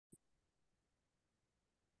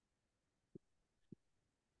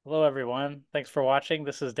Hello, everyone. Thanks for watching.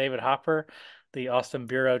 This is David Hopper, the Austin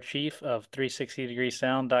Bureau Chief of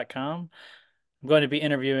 360degreesound.com. I'm going to be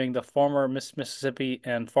interviewing the former Miss Mississippi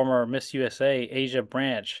and former Miss USA, Asya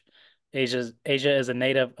Branch. Asia is a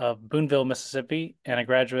native of Boonville, Mississippi, and a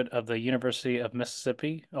graduate of the University of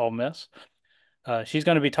Mississippi, Ole Miss. She's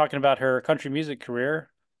going to be talking about her country music career.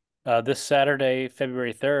 This Saturday,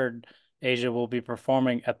 February 3rd, Asia will be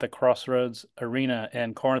performing at the Crossroads Arena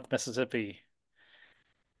in Corinth, Mississippi.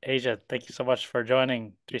 Asia, thank you so much for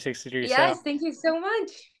joining 360 Degree Sound. Yes, thank you so much.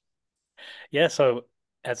 Yeah, so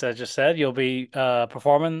as I just said, you'll be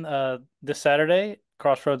performing this Saturday,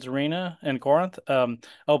 Crossroads Arena in Corinth,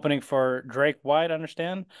 opening for Drake White, I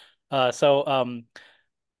understand. So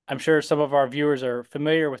I'm sure some of our viewers are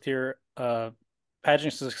familiar with your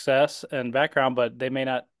pageant success and background, but they may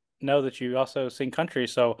not know that you also sing country.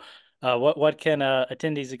 So what can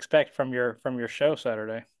attendees expect from your show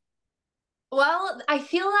Saturday? Well, I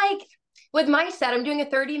feel like with my set, I'm doing a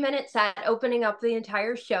 30-minute set opening up the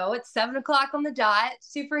entire show. It's 7 o'clock on the dot.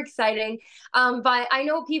 Super exciting. But I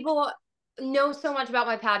know people know so much about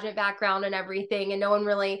my pageant background and everything, and no one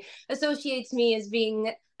really associates me as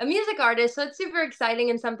being a music artist. So it's super exciting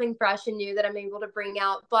and something fresh and new that I'm able to bring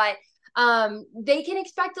out. But they can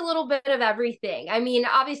expect a little bit of everything. I mean,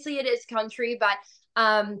 obviously it is country, but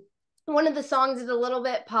one of the songs is a little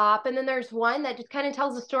bit pop, and then there's one that just kind of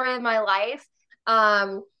tells the story of my life.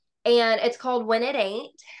 Um, and it's called When It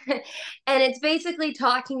Ain't. And it's basically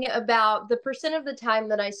talking about the percent of the time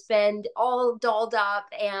that I spend all dolled up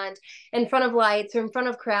and in front of lights or in front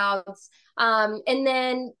of crowds. And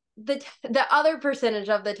then the other percentage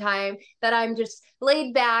of the time that I'm just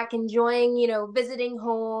laid back, enjoying, visiting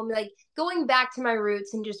home, like going back to my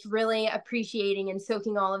roots and just really appreciating and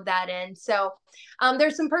soaking all of that in. So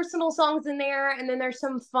there's some personal songs in there, and then there's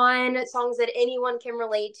some fun songs that anyone can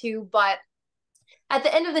relate to. But at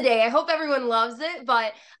the end of the day, I hope everyone loves it.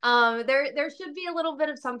 But there should be a little bit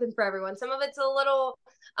of something for everyone. Some of it's a little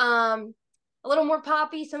more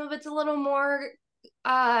poppy. Some of it's a little more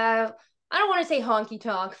I don't want to say honky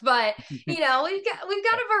tonk, but we've got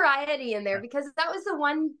a variety in there, because that was the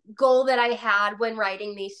one goal that I had when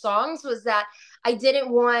writing these songs, was that I didn't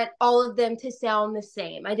want all of them to sound the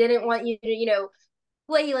same. I didn't want you to,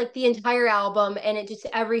 play like the entire album and it just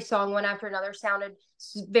every song one after another sounded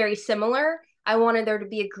very similar. I wanted there to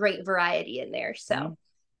be a great variety in there. So Mhm.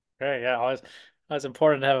 Okay, yeah, always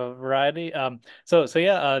important to have a variety. So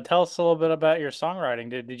yeah, tell us a little bit about your songwriting.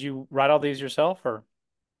 Did you write all these yourself or?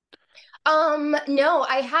 No,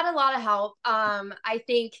 I had a lot of help. I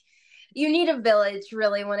think you need a village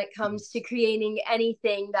really when it Mhm. comes to creating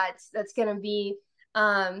anything that's going to be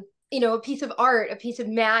a piece of art, a piece of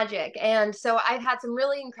magic. And so I've had some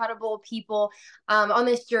really incredible people on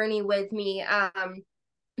this journey with me.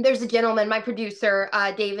 There's a gentleman, my producer,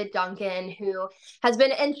 David Duncan, who has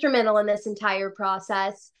been instrumental in this entire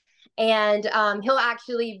process. And he'll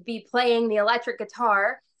actually be playing the electric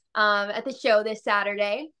guitar at the show this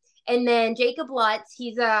Saturday. And then Jacob Lutz,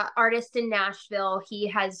 he's an artist in Nashville. He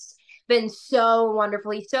has been so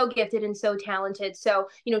wonderful. He's so gifted and so talented. So,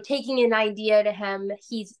 taking an idea to him,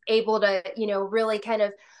 he's able to, really kind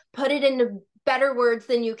of put it into better words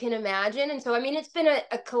than you can imagine. And so, I mean, it's been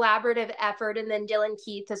a collaborative effort. And then Dylan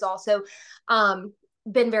Keith has also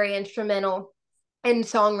been very instrumental in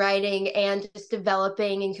songwriting and just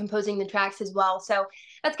developing and composing the tracks as well. So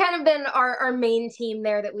that's kind of been our main team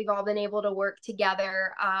there that we've all been able to work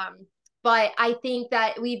together. But I think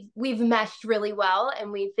that we've meshed really well,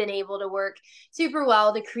 and we've been able to work super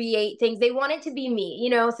well to create things. They want it to be me,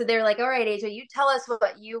 so they're like, all right, Asia, you tell us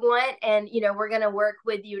what you want, and we're gonna work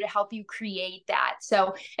with you to help you create that.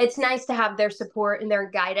 So it's nice to have their support and their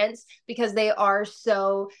guidance, because they are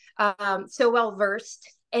so well versed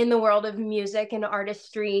in the world of music and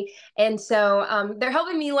artistry. And so they're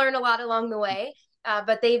helping me learn a lot along the way,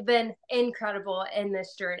 but they've been incredible in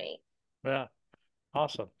this journey. Yeah,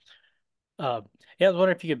 awesome. Uh, yeah, I was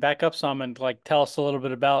wondering if you could back up some and like tell us a little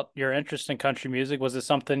bit about your interest in country music. Was it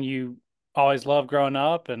something you always loved growing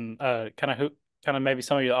up, and kind of maybe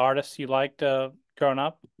some of the artists you liked growing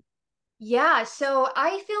up? Yeah, so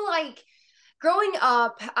I feel like growing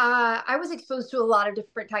up, I was exposed to a lot of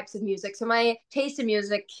different types of music. So my taste in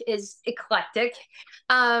music is eclectic.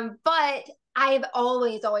 But I've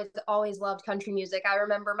always loved country music. I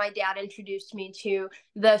remember my dad introduced me to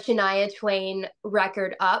the Shania Twain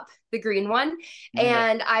record Up, the green one. Yeah.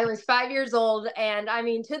 And I was 5 years old. And I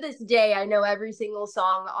mean, to this day, I know every single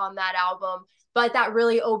song on that album. But that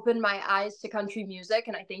really opened my eyes to country music.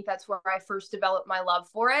 And I think that's where I first developed my love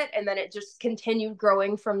for it. And then it just continued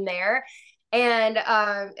growing from there. And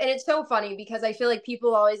it's so funny because I feel like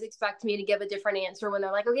people always expect me to give a different answer when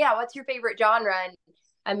they're like, "Oh yeah, what's your favorite genre?" And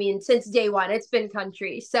I mean, since day one, it's been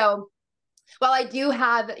country. So while I do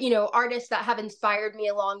have, artists that have inspired me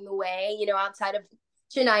along the way, outside of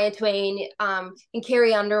Shania Twain, and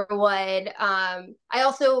Carrie Underwood, I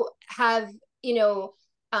also have, you know,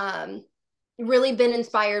 um, really been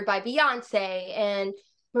inspired by Beyonce and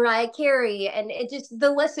Mariah Carey, and it just the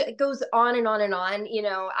list, it goes on and on and on.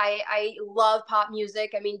 I love pop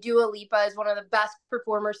music. I mean, Dua Lipa is one of the best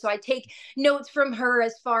performers, so I take notes from her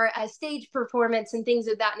as far as stage performance and things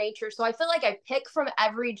of that nature. So I feel like I pick from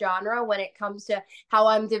every genre when it comes to how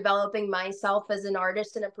I'm developing myself as an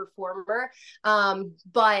artist and a performer.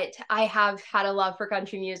 But I have had a love for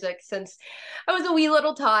country music since I was a wee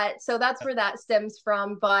little tot, so that's where that stems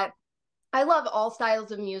from. But I love all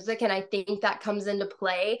styles of music, and I think that comes into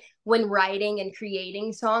play when writing and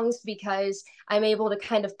creating songs because I'm able to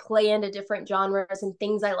kind of play into different genres and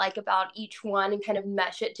things I like about each one and kind of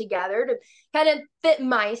mesh it together to kind of fit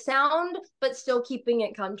my sound, but still keeping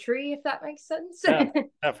it country, if that makes sense. Yeah,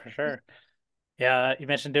 yeah, for sure. Yeah, you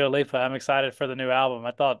mentioned Dua Lipa. I'm excited for the new album.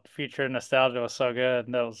 I thought Future Nostalgia was so good,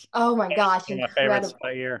 and Oh my that was gosh, one of my favorites incredible.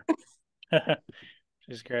 that year.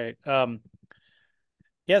 She's great.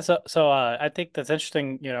 Yeah, I think that's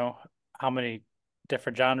interesting, how many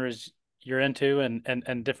different genres you're into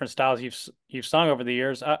and different styles you've sung over the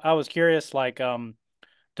years. I was curious, like,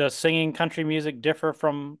 does singing country music differ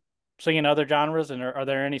from singing other genres, and are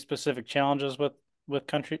there any specific challenges with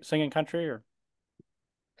country singing country or?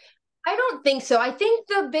 I don't think so. I think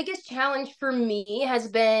the biggest challenge for me has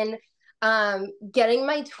been getting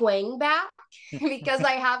my twang back because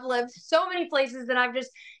I have lived so many places that I've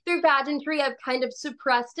just, through pageantry, I've kind of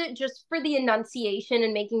suppressed it just for the enunciation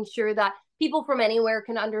and making sure that people from anywhere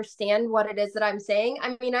can understand what it is that I'm saying.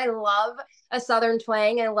 I mean, I love a Southern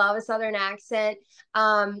twang, I love a Southern accent.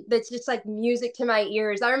 That's just like music to my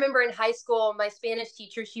ears. I remember in high school, my Spanish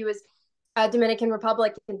teacher, she was Dominican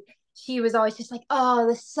Republic, and she was always just like, "Oh,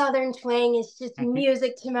 the Southern twang is just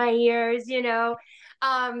music to my ears."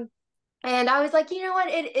 Um, and I was like, you know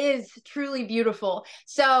what? It is truly beautiful.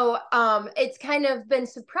 So it's kind of been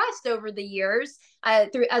suppressed over the years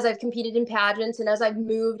through as I've competed in pageants and as I've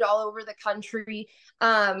moved all over the country.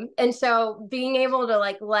 And so being able to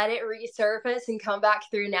like let it resurface and come back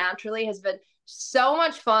through naturally has been so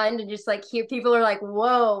much fun to just like hear people are like,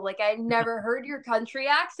 whoa, like I never heard your country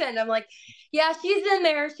accent. I'm like, yeah, she's in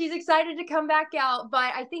there. She's excited to come back out.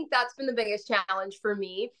 But I think that's been the biggest challenge for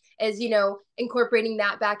me is, incorporating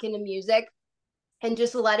that back into music and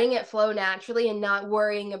just letting it flow naturally and not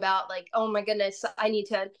worrying about like, oh my goodness, I need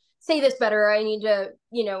to say this better. I need to,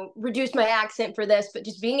 reduce my accent for this, but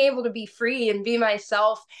just being able to be free and be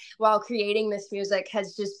myself while creating this music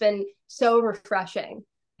has just been so refreshing.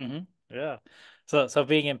 Hmm. Yeah. So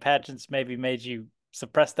being in pageants maybe made you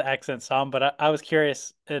suppress the accent some, but I was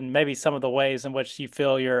curious in maybe some of the ways in which you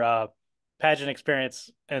feel your pageant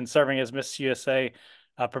experience and serving as Miss USA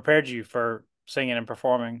prepared you for singing and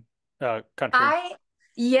performing country. I,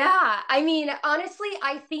 yeah, I mean, honestly,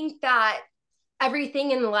 I think that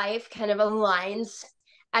everything in life kind of aligns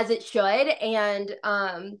as it should. And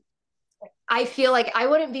I feel like I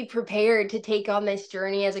wouldn't be prepared to take on this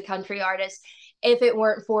journey as a country artist if it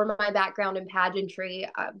weren't for my background in pageantry.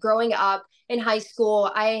 Growing up in high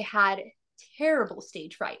school, I had terrible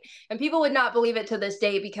stage fright, and people would not believe it to this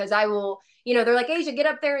day because I will. They're like, Asia, get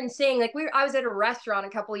up there and sing. Like I was at a restaurant a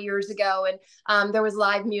couple of years ago, and there was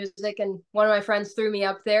live music, and one of my friends threw me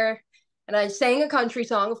up there, and I sang a country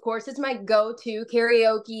song. Of course, it's my go-to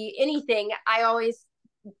karaoke. Anything, I always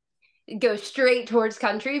go straight towards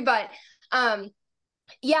country, but um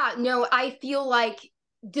yeah, no, I feel like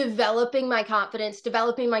developing my confidence,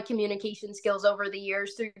 developing my communication skills over the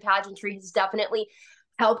years through pageantry has definitely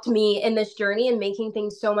helped me in this journey and making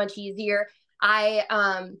things so much easier. I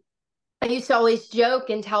used to always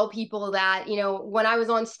joke and tell people that, when I was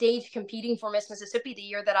on stage competing for Miss Mississippi the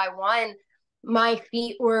year that I won, my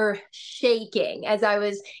feet were shaking as I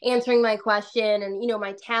was answering my question and,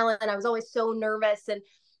 my talent. I was always so nervous. And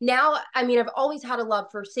now, I mean, I've always had a love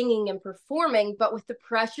for singing and performing, but with the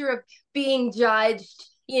pressure of being judged,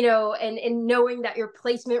 and knowing that your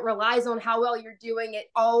placement relies on how well you're doing, it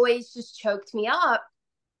always just choked me up.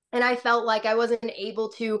 And I felt like I wasn't able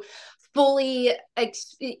to fully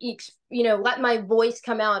let my voice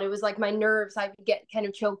come out. It was like my nerves, I would get kind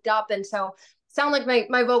of choked up, and so sound like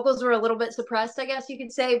my vocals were a little bit suppressed, I guess you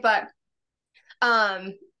could say. But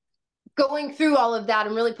um going through all of that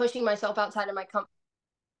and really pushing myself outside of my comfort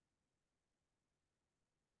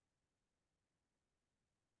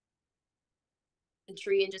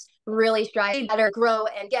pageantry and just really strive better, grow,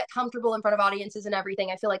 and get comfortable in front of audiences and everything.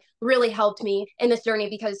 I feel like really helped me in this journey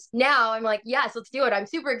because now I'm like, yes, let's do it. I'm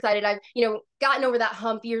super excited. I've, gotten over that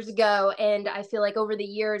hump years ago. And I feel like over the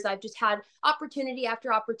years, I've just had opportunity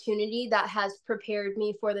after opportunity that has prepared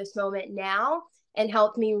me for this moment now and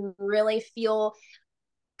helped me really feel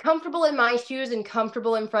comfortable in my shoes and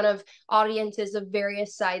comfortable in front of audiences of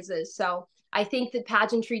various sizes. So I think that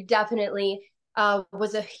pageantry definitely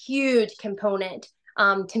was a huge component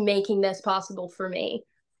to making this possible for me.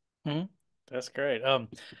 Hmm. That's great. I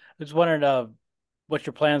was wondering what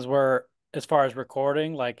your plans were as far as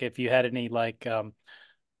recording, like if you had any like um,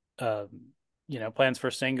 plans for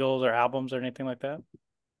singles or albums or anything like that.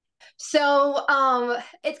 So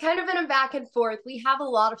it's kind of been a back and forth. We have a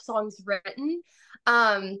lot of songs written.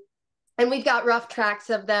 Um, and we've got rough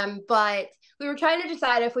tracks of them, but we were trying to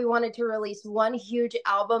decide if we wanted to release one huge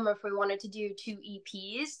album or if we wanted to do two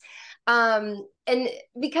EPs. And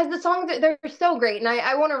because the songs they're so great, and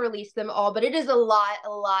I want to release them all, but it is a lot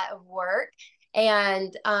of work.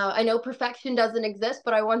 And I know perfection doesn't exist,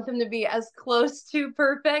 but I want them to be as close to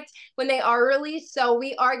perfect when they are released. So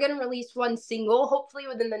we are going to release one single, hopefully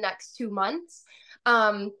within the next 2 months.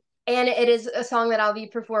 And it is a song that I'll be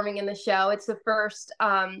performing in the show. It's the first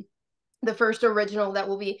original that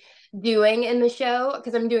we'll be doing in the show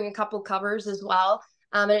because I'm doing a couple covers as well.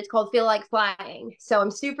 And it's called Feel Like Flying. So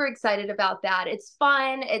I'm super excited about that. It's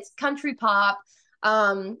fun, it's country pop.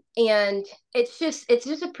 And it's just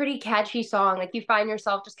a pretty catchy song. Like you find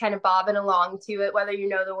yourself just kind of bobbing along to it, whether you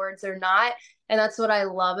know the words or not. And that's what I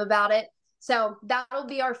love about it. So that'll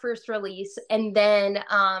be our first release. And then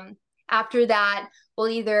after that, we'll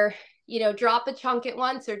either, drop a chunk at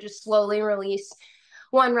once or just slowly release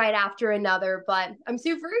one right after another. But I'm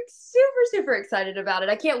super excited about it.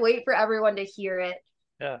 I can't wait for everyone to hear it.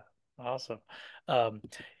 Yeah, awesome. Um,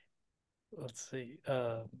 let's see.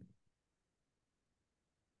 Oh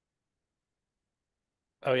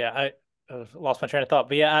yeah, I lost my train of thought.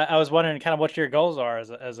 But yeah, I was wondering kind of what your goals are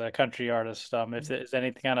as a country artist. If there's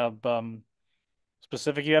anything kind of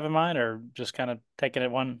specific you have in mind, or just kind of taking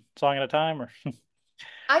it one song at a time, or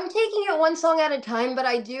I'm taking it one song at a time, but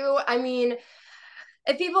I mean,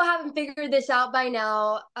 if people haven't figured this out by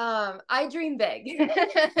now, I dream big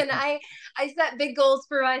and I set big goals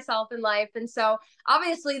for myself in life. And so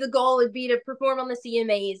obviously the goal would be to perform on the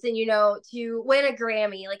CMAs and, to win a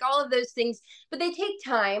Grammy, like all of those things, but they take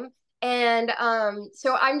time. And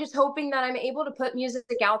so I'm just hoping that I'm able to put music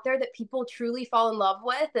out there that people truly fall in love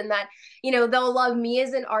with and that, they'll love me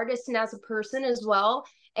as an artist and as a person as well.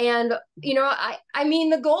 And I mean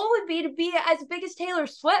the goal would be to be as big as Taylor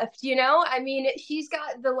Swift. I mean she's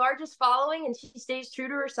got the largest following and she stays true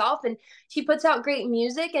to herself and she puts out great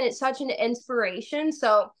music and it's such an inspiration.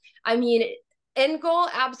 So I mean, end goal,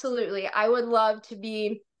 absolutely, I would love to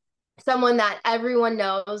be someone that everyone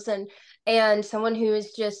knows and someone who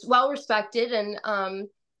is just well respected and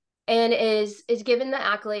is given the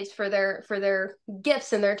accolades for their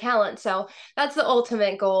gifts and their talent. So that's the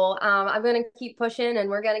ultimate goal. I'm gonna keep pushing, and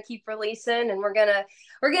we're gonna keep releasing, and we're gonna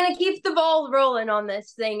keep the ball rolling on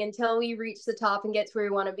this thing until we reach the top and get to where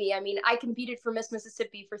we want to be. I mean, I competed for Miss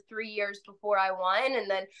Mississippi for 3 years before I won, and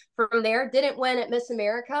then from there didn't win at Miss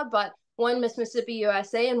America, but won Miss Mississippi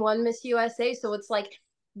USA and won Miss USA. So it's like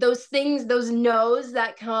those things, those no's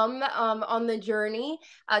that come on the journey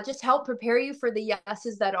just help prepare you for the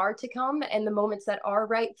yeses that are to come and the moments that are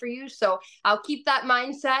right for you. So I'll keep that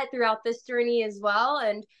mindset throughout this journey as well.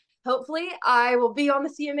 And hopefully I will be on the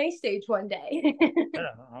CMA stage one day.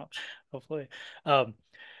 yeah, hopefully. Um,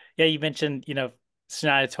 yeah, you mentioned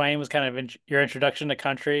Shania Twain was kind of your introduction to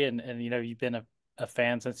country, and you've been a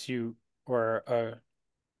fan since you were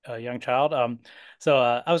a young child. So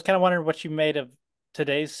I was kind of wondering what you made of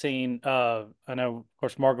today's scene. I know, of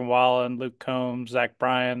course, Morgan Wallen, Luke Combs, Zach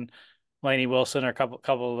Bryan, Lainey Wilson are a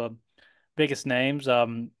couple of the biggest names.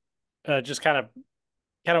 Just kind of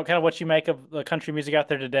what you make of the country music out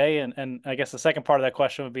there today, and I guess the second part of that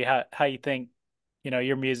question would be how you think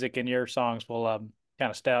your music and your songs will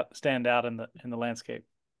kind of stand out in the landscape.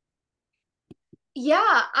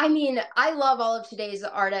 Yeah, I mean, I love all of today's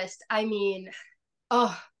artists. I mean,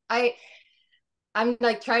 oh, I I'm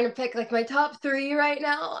like trying to pick like my top three right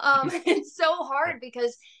now. It's so Yeah. hard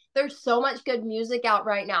because there's so much good music out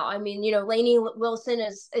right now. I mean, Lainey Wilson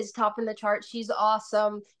is top in the chart. She's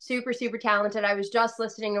awesome, super talented. I was just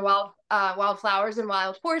listening to Wildflowers and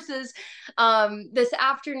Wild Horses this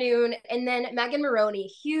afternoon, and then Megan Maroney,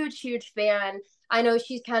 huge fan. I know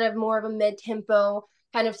she's kind of more of a mid tempo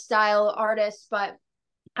kind of style artist, but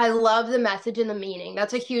I love the message and the meaning.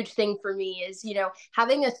 That's a huge thing for me is,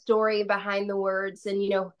 having a story behind the words and,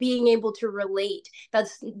 being able to relate.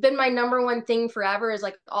 That's been my number one thing forever is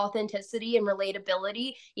like authenticity and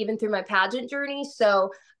relatability, even through my pageant journey.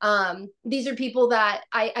 So these are people that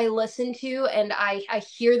I listen to and I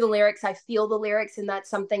hear the lyrics, I feel the lyrics, and that's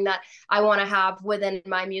something that I want to have within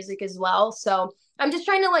my music as well. So I'm just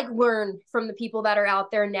trying to like learn from the people that are out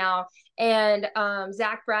there now. And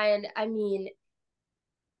Zach Bryan, I mean,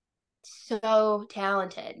 so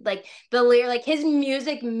talented. Like like his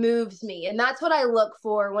music moves me, and that's what I look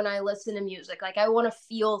for when I listen to music. Like I want to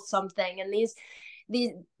feel something, and these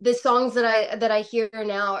the songs that I hear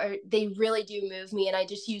now they really do move me, and I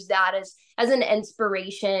just use that as an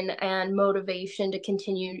inspiration and motivation to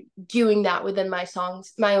continue doing that within my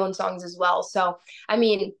own songs as well. So I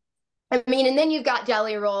mean, and then you've got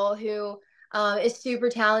Jelly Roll, who is super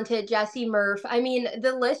talented. Jesse Murph. I mean,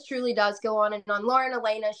 the list truly does go on and on. Lauren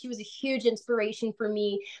Elena, she was a huge inspiration for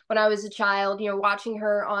me when I was a child. Watching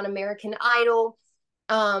her on American Idol,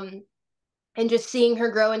 um, and just seeing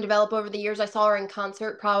her grow and develop over the years. I saw her in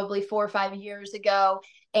concert probably 4 or 5 years ago,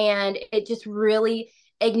 and it just really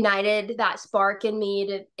ignited that spark in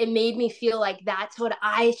me. It made me feel like that's what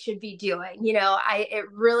I should be doing. It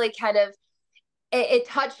really kind of it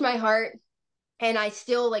touched my heart, and I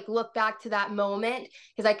still like look back to that moment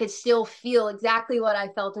because I could still feel exactly what I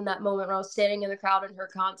felt in that moment when I was standing in the crowd in her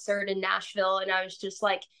concert in Nashville, and I was just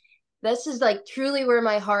like, this is like truly where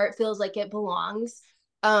my heart feels like it belongs.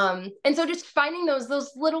 And so just finding those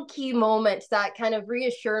little key moments that kind of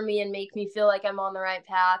reassure me and make me feel like I'm on the right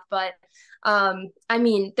path. But I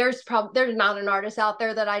mean, there's not an artist out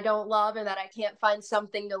there that I don't love and that I can't find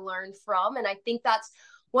something to learn from. And I think that's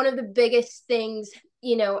one of the biggest things,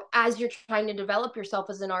 as you're trying to develop yourself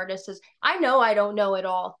as an artist, is I know I don't know it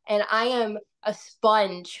all, and I am a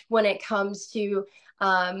sponge when it comes to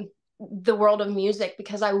um, the world of music,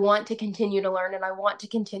 because I want to continue to learn and I want to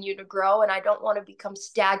continue to grow, and I don't want to become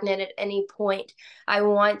stagnant at any point. I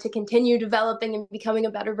want to continue developing and becoming a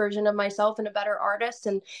better version of myself and a better artist,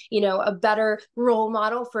 and a better role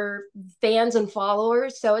model for fans and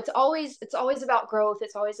followers. So it's always about growth.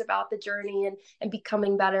 It's always about the journey and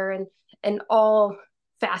becoming better and all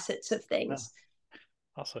facets of Yeah, things.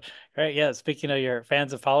 awesome. Great. Yeah. Speaking of your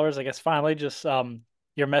fans and followers, I guess finally just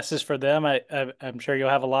your message for them. I'm sure you'll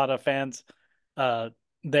have a lot of fans uh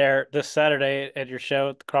there this Saturday at your show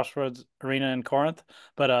at the Crossroads Arena in Corinth.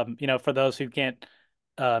 But for those who can't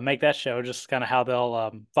make that show, just kind of how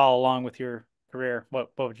they'll follow along with your career.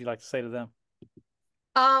 What would you like to say to them?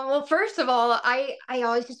 Well, first of all, I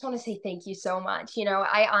always just want to say thank you so much.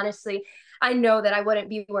 I honestly, I know that I wouldn't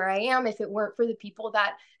be where I am if it weren't for the people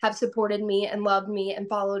that have supported me and loved me and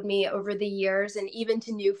followed me over the years, and even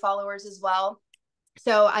to new followers as well.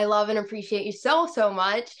 So I love and appreciate you so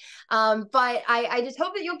much. But I just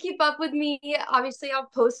hope that you'll keep up with me. Obviously, I'll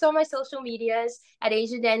post on my social medias at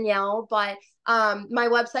Asia Danielle, but my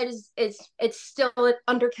website is it's still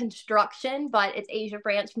under construction, but it's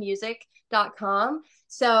asiabranchmusic.com.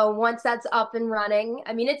 So once that's up and running,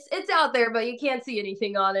 I mean it's out there, but you can't see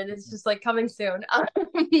anything on it. It's just like coming soon.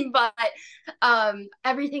 But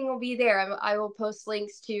everything will be there. I will post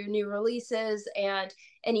links to new releases and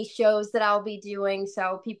any shows that I'll be doing,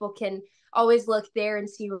 so people can always look there and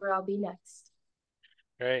see where I'll be next.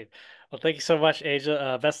 Great. Well, thank you so much,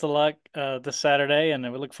 Asia. Best of luck this Saturday, and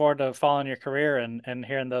we look forward to following your career and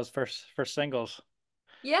hearing those first singles.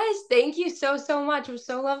 Yes, thank you so much. It was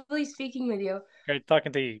so lovely speaking with you. Great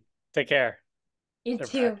talking to you. Take care. You Bye.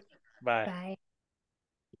 too. Bye. Bye.